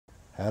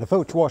Howdy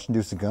folks, watching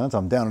Deuce Guns.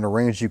 I'm down in the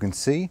range, you can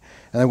see,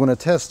 and I'm going to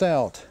test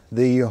out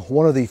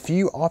one of the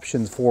few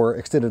options for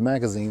extended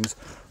magazines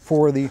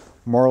for the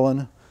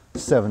Marlin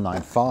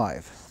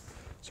 795.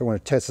 So we're going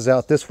to test this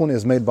out. This one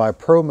is made by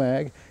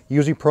ProMag.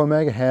 Usually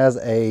ProMag has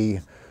a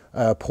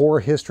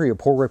poor history, a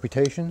poor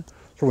reputation.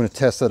 So we're going to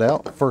test it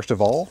out first of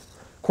all.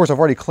 Of course, I've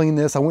already cleaned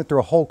this. I went through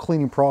a whole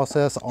cleaning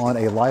process on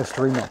a live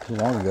stream not too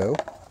long ago,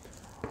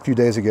 a few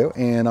days ago,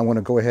 and I want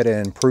to go ahead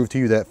and prove to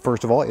you that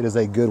first of all, it is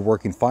a good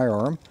working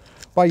firearm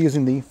by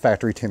using the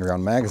factory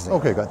 10-round magazine.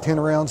 Okay, got 10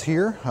 rounds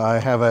here. I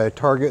have a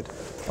target,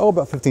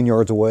 about 15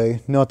 yards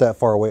away. Not that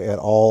far away at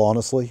all,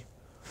 honestly.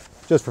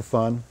 Just for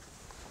fun.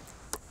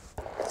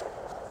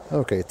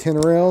 Okay, 10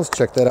 rounds,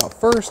 check that out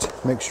first.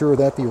 Make sure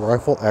that the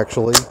rifle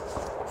actually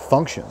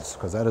functions,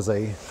 because that is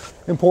a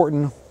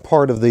important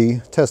part of the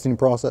testing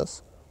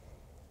process.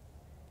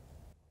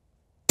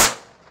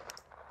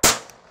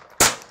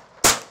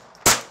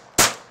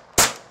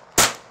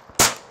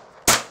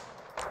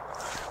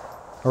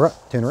 All right,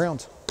 10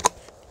 rounds.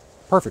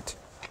 Perfect.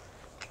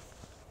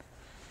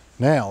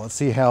 Now, let's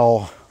see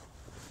how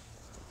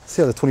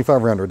the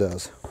 25 rounder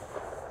does.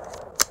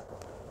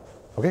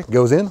 Okay,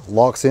 goes in,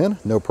 locks in,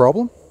 no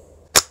problem.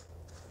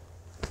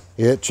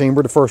 It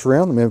chambered the first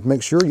round. Let me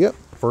make sure, yep,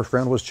 first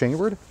round was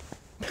chambered.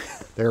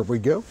 There we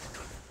go.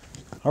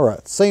 All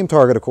right, same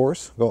target, of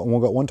course. Got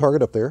one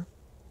target up there.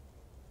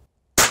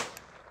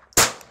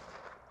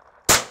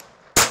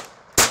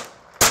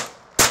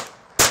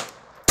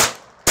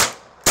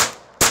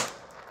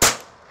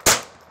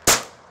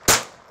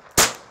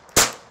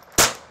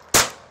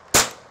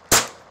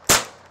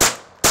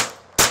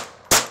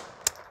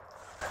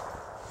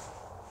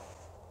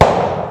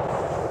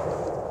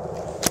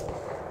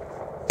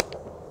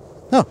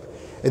 No,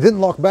 it didn't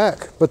lock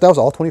back, but that was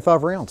all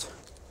 25 rounds.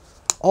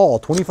 All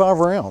 25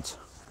 rounds.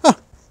 Huh.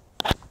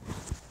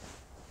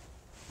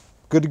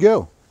 Good to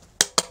go.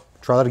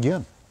 Try that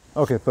again.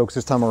 Okay, folks,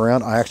 this time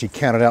around, I actually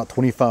counted out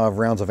 25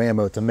 rounds of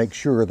ammo to make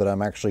sure that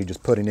I'm actually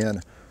just putting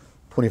in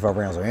 25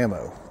 rounds of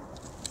ammo.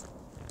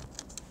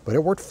 But it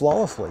worked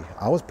flawlessly.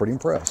 I was pretty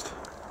impressed.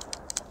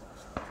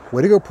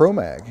 Way to go,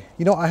 ProMag.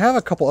 You know, I have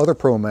a couple other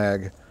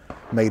ProMag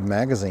made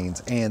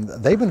magazines, and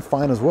they've been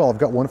fine as well. I've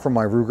got one from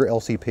my Ruger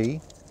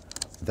LCP.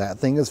 That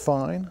thing is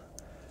fine.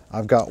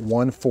 I've got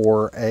one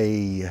for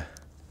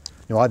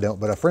no I don't,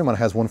 but a friend of mine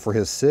has one for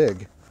his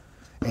SIG,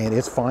 and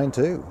it's fine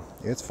too.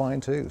 It's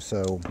fine too.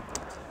 So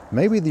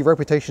maybe the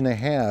reputation they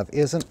have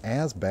isn't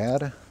as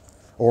bad,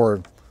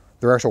 or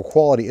their actual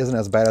quality isn't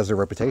as bad as their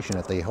reputation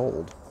that they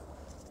hold.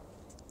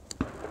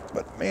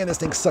 But man, this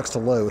thing sucks to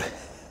load.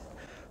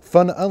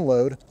 Fun to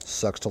unload,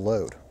 sucks to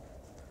load.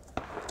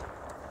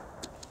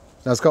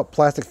 Now it's got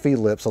plastic feed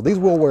lips, so these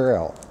will wear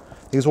out.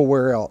 These will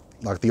wear out.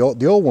 Like the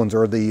old ones,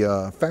 or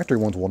the factory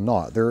ones, will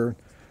not. They're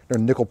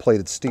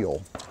nickel-plated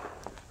steel.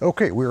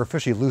 Okay, we're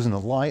officially losing the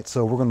light,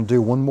 so we're going to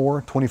do one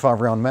more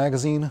 25-round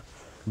magazine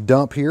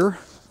dump here.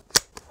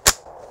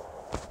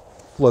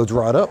 Loads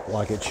right up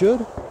like it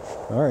should.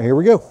 All right, here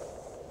we go.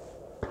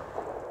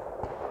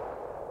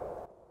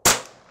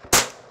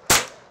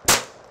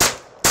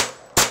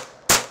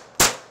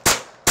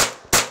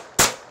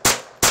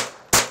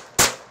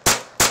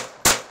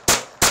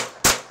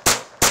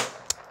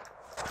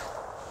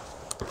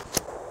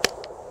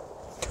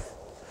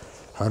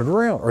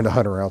 Or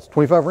 100 rounds,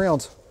 25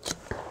 rounds.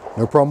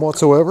 No problem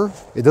whatsoever.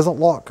 It doesn't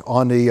lock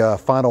on the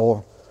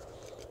final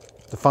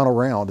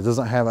round. It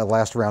doesn't have a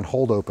last round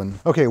hold open.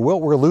 Okay, well,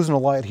 we're losing a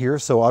light here,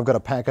 so I've got to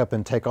pack up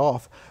and take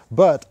off,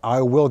 but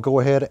I will go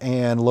ahead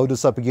and load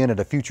this up again at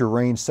a future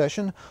range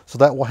session. So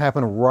that will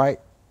happen right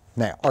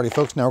now. Alrighty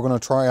folks, now we're going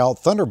to try out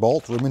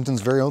Thunderbolt,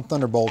 Remington's very own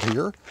Thunderbolt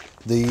here.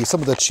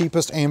 Some of the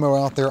cheapest ammo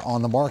out there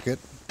on the market.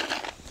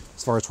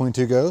 As far as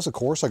 22 goes, of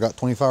course, I got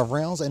 25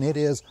 rounds, and it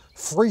is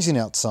freezing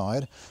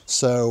outside,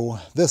 so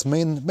this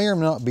may or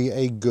may not be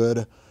a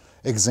good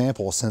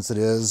example, since it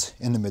is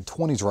in the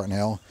mid-20s right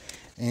now,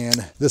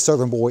 and this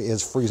southern boy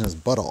is freezing his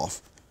butt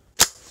off.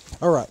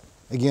 All right,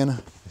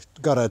 again,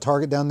 got a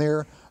target down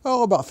there,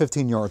 about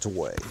 15 yards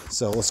away.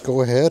 So let's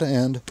go ahead,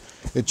 and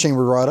it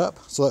chambered right up,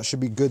 so that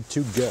should be good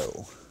to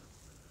go.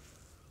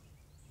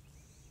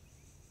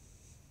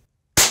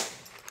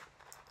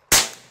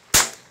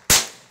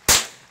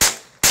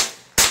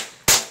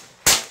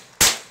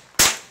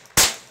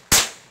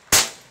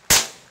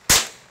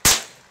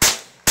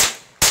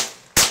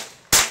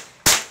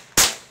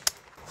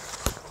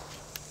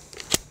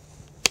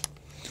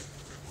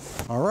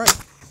 All right,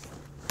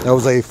 that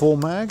was a full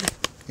mag.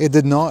 It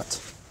did not,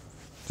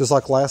 just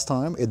like last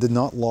time, it did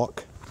not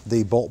lock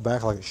the bolt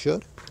back like it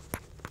should.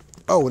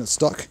 Oh, and it's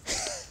stuck.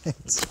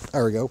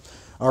 There we go.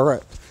 All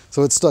right,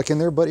 so it's stuck in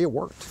there, but it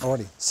worked.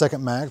 Alrighty,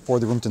 second mag for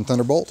the Remington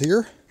Thunderbolt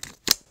here.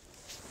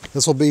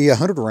 This will be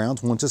 100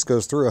 rounds once this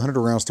goes through, 100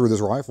 rounds through this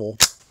rifle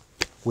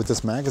with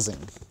this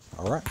magazine.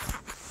 All right,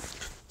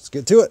 let's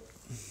get to it.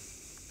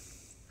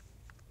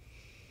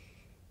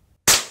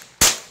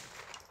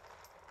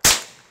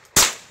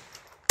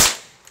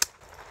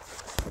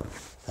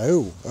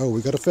 Oh,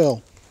 we got a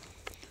fill.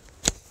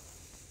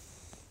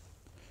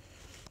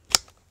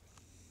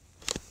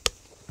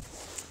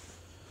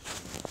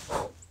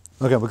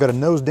 Okay, we've got a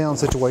nose down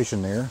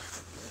situation there.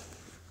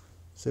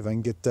 See if I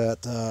can get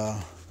that.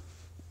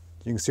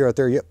 You can see right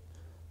there, yep.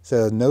 It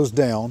says nose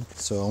down.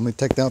 So let me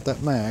take out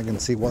that mag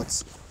and see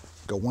what's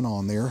going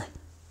on there.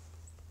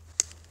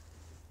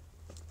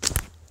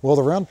 Well,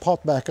 the round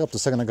popped back up the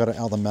second I got it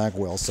out of the mag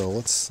well, so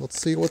let's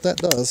see what that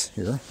does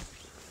here.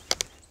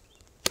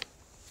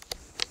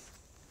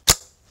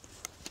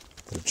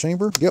 The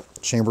chamber, yep,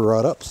 chamber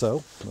right up,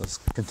 so let's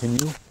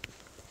continue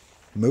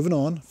moving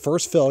on.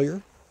 First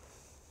failure.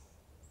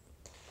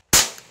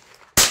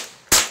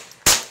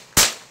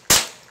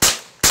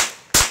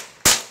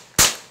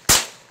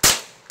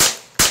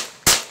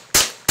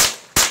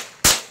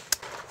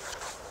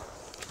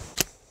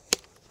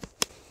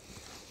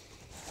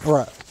 All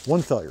right,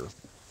 one failure.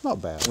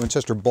 Not bad.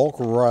 Winchester bulk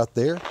right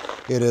there.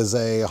 It is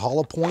a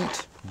hollow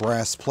point,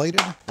 brass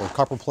plated or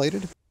copper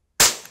plated.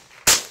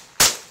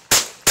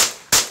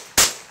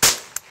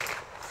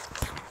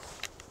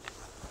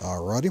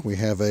 Alrighty, we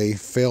have a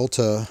fail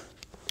to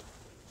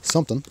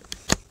something.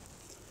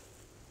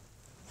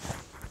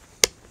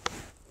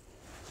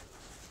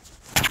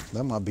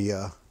 That might be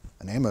an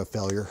ammo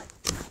failure.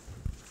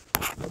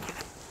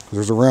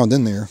 There's a round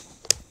in there.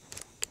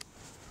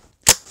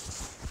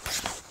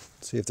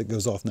 See if it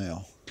goes off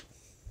now.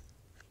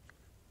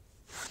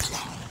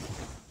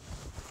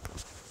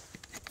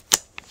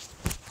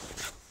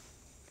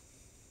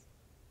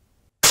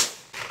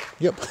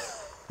 Yep.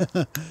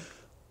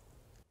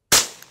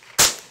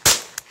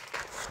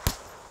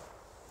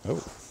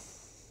 Oh.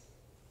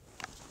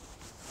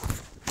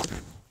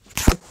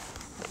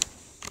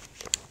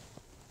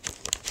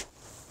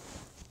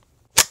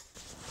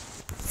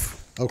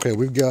 Okay,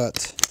 we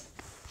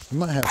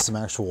might have some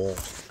actual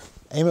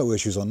ammo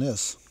issues on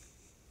this.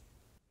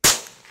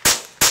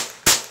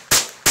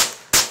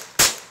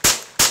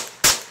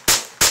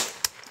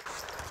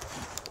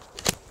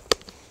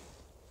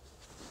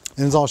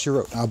 And that's all she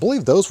wrote. I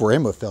believe those were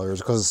ammo failures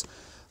because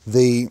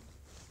the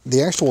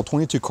actual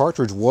 22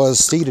 cartridge was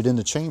seated in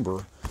the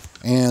chamber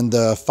and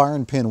the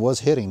firing pin was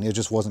hitting. It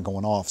just wasn't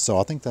going off. So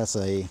I think that's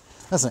an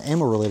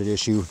ammo related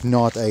issue,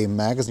 not a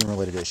magazine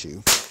related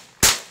issue.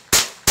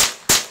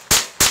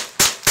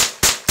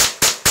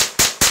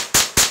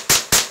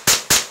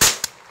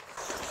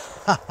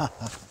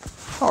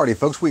 Alrighty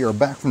folks, we are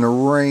back from the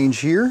range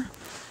here.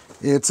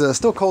 It's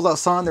still cold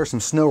outside. There's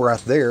some snow right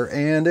there,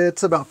 and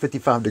it's about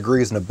 55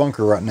 degrees in the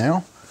bunker right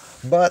now.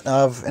 But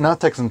I'll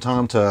take some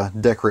time to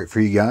decorate for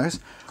you guys.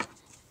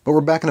 But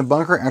we're back in the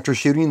bunker after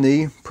shooting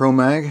the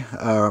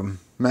ProMag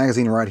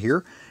magazine right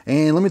here.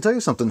 And let me tell you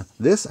something,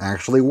 this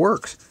actually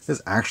works.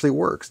 This actually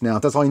works. Now,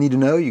 if that's all you need to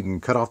know, you can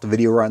cut off the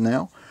video right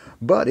now.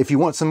 But if you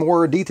want some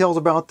more details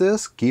about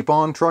this, keep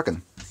on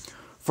trucking.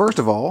 First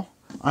of all,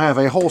 I have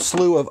a whole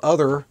slew of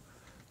other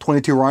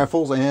 22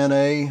 rifles and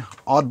a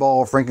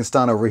oddball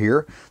Frankenstein over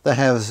here that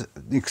has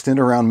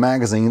extended around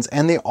magazines,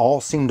 and they all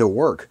seem to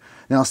work.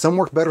 Now, some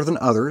work better than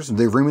others.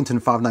 The Remington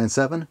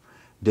 597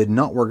 did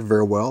not work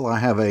very well. I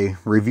have a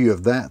review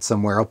of that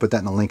somewhere. I'll put that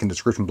in the link in the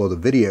description below the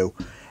video.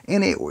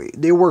 And it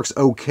works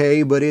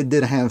okay, but it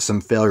did have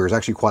some failures,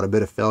 actually quite a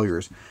bit of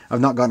failures.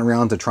 I've not gotten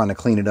around to trying to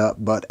clean it up,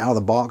 but out of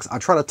the box, I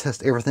try to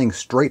test everything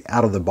straight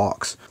out of the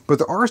box. But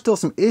there are still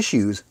some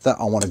issues that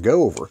I want to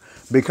go over,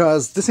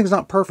 because this thing's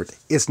not perfect.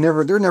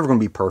 They're never going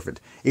to be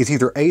perfect. It's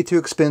either A, too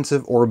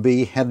expensive, or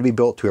B, had to be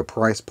built to a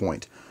price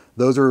point.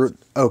 Those are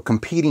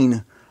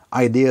competing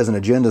ideas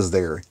and agendas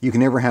there. You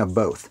can never have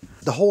both.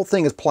 The whole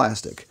thing is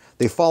plastic.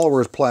 The follower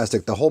is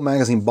plastic. The whole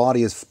magazine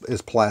body is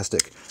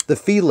plastic. The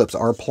feed lips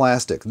are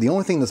plastic. The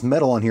only thing that's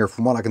metal on here,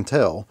 from what I can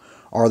tell,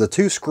 are the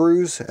two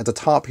screws at the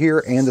top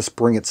here and the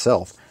spring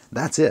itself.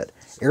 That's it.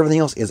 Everything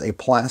else is a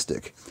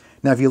plastic.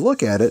 Now, if you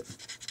look at it,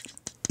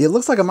 it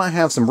looks like it might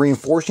have some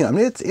reinforcing. I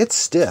mean, it's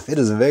stiff. It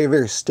is a very,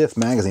 very stiff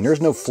magazine.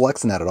 There's no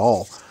flex in that at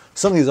all.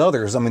 Some of these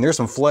others, I mean, there's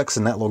some flex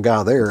in that little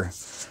guy there,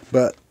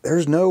 but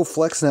there's no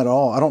flex in that at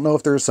all. I don't know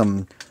if there's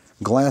some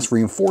glass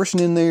reinforcing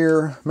in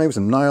there, maybe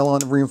some nylon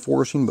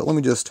reinforcing, but let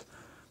me just...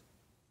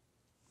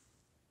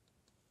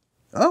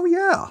 Oh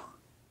yeah.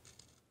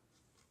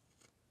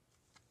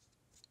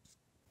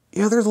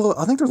 Yeah, I think there's a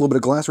little bit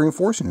of glass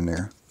reinforcing in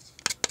there.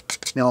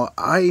 Now,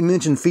 I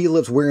mentioned feed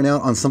lips wearing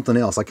out on something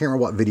else. I can't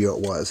remember what video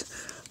it was,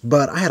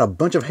 but I had a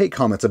bunch of hate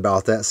comments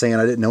about that, saying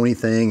I didn't know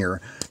anything, or,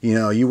 you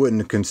know, you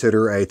wouldn't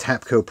consider a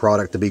Tapco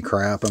product to be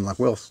crap. I'm like,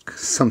 well,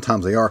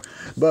 sometimes they are,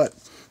 but,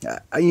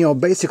 you know,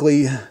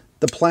 basically,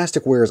 the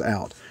plastic wears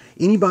out.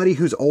 Anybody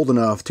who's old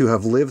enough to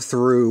have lived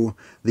through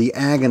the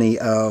agony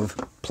of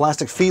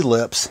plastic feed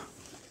lips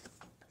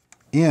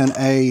in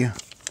a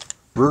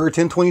Ruger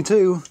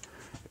 1022,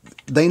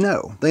 they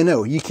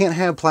know. You can't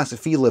have plastic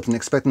feed lips and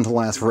expect them to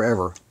last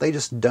forever. They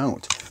just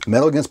don't.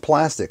 Metal against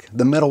plastic,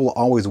 the metal will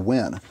always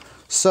win.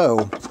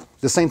 So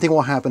the same thing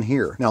will happen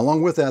here. Now,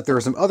 along with that, there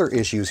are some other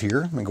issues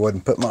here. Let me go ahead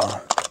and put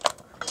my...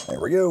 There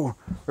we go.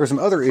 There's some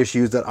other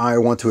issues that I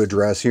want to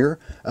address here.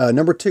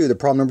 Number two, the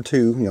problem number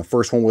two, you know,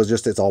 first one was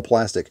just it's all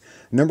plastic.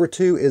 Number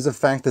two is the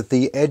fact that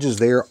the edges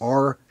there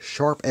are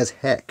sharp as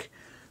heck.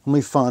 Let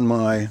me find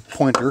my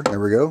pointer. There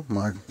we go.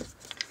 My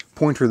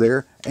pointer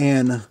there.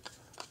 And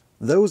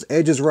those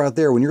edges right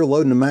there, when you're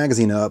loading the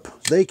magazine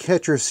up, they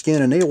catch your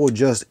skin and they will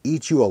just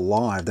eat you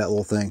alive, that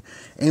little thing.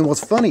 And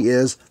what's funny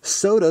is,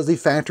 so does the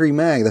factory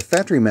mag. The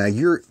factory mag,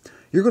 you're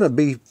going to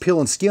be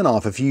peeling skin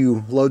off if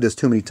you load this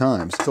too many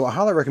times. So I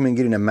highly recommend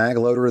getting a mag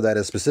loader that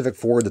is specific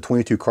for the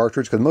 22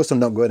 cartridge, because most of them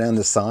don't go down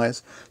this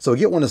size. So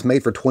get one that's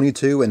made for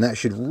 22, and that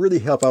should really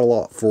help out a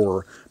lot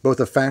for both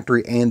the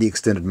factory and the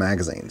extended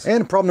magazines.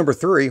 And problem number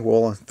 3,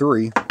 well,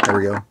 3, there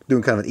we go,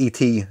 doing kind of an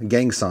ET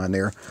gang sign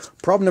there.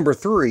 Problem number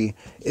 3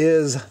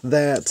 is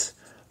that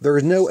there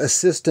is no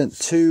assistant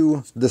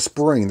to the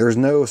spring. There's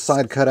no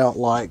side cutout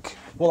like,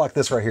 well, like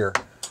this right here.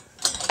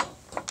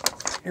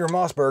 Your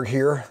Mossberg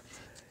here.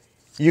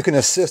 You can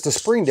assist the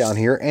spring down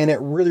here, and it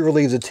really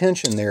relieves the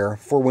tension there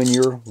for when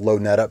you're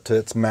loading that up to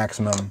its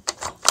maximum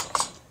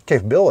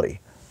capability.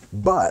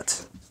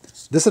 But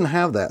this doesn't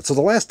have that. So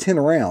the last 10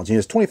 rounds, you know,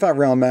 it's 25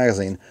 round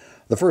magazine.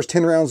 The first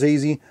 10 rounds are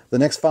easy, the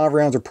next 5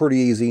 rounds are pretty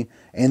easy,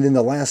 and then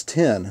the last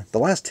 10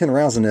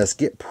 rounds in this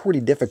get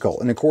pretty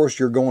difficult. And of course,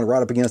 you're going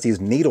right up against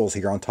these needles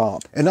here on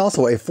top. And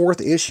also a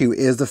fourth issue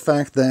is the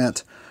fact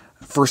that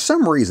for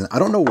some reason, I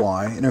don't know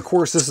why, and of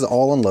course this is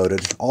all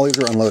unloaded. All these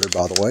are unloaded,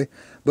 by the way.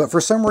 But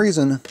for some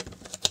reason,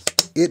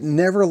 it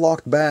never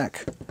locked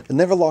back. It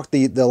never locked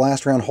the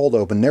last round hold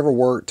open, never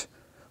worked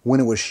when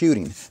it was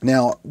shooting.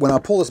 Now, when I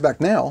pull this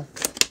back now,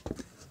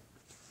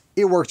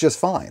 it works just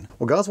fine.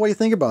 Well, guys, what do you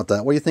think about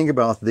that? What do you think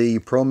about the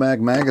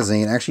ProMag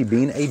magazine actually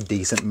being a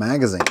decent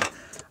magazine?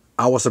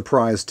 I was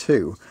surprised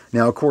too.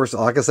 Now, of course,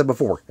 like I said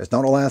before, it's not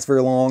going to last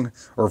very long,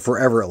 or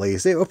forever at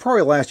least. It will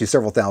probably last you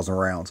several thousand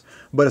rounds,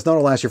 but it's not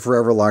going to last you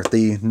forever like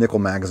the nickel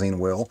magazine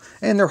will.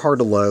 And they're hard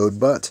to load,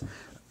 but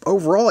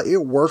overall, it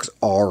works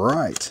all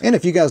right. And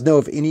if you guys know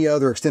of any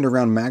other extended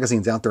round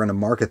magazines out there in the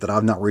market that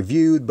I've not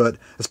reviewed, but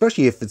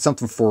especially if it's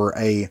something for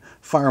a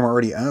firearm I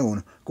already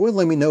own, go ahead and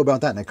let me know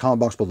about that in the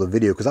comment box below the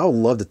video, because I would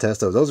love to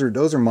test those.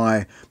 Those are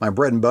my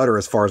bread and butter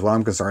as far as what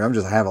I'm concerned. I'm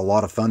just have a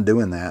lot of fun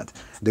doing that,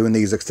 doing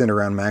these extended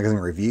round magazine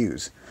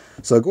reviews.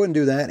 So go ahead and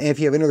do that. And if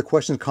you have any other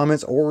questions,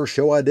 comments, or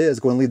show ideas,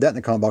 go ahead and leave that in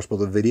the comment box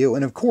below the video.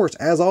 And of course,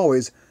 as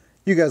always,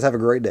 you guys have a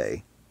great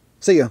day.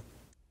 See ya.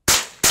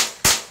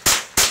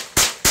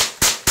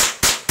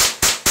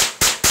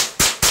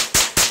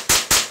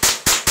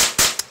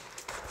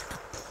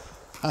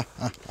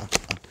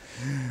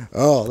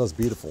 Oh, that's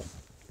beautiful.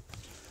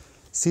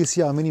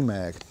 CCI Mini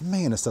Mag.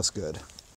 Man, this stuff's good.